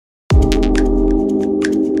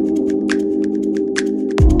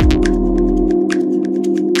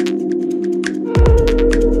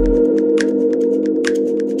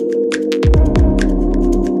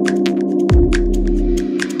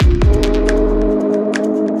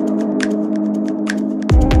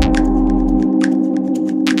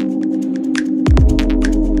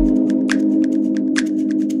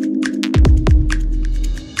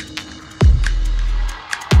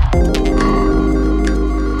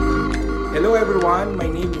Hello everyone, my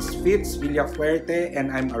name is Fitz, Villafuerte, and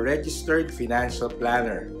I'm a registered financial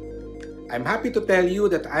planner. I'm happy to tell you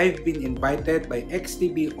that I've been invited by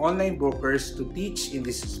XTB online brokers to teach in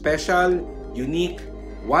this special, unique,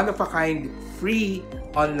 one-of-a-kind, free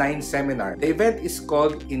online seminar. The event is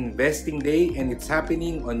called Investing Day and it's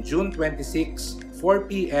happening on June 26, 4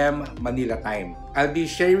 p.m. Manila time. I'll be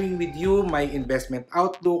sharing with you my investment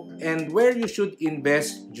outlook and where you should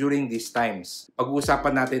invest during these times.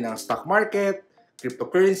 Pag-uusapan natin ang stock market,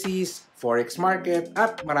 cryptocurrencies, forex market,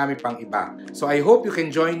 at marami pang iba. So I hope you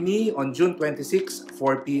can join me on June 26,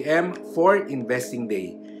 4 p.m. for Investing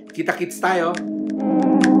Day. Kita-kits tayo!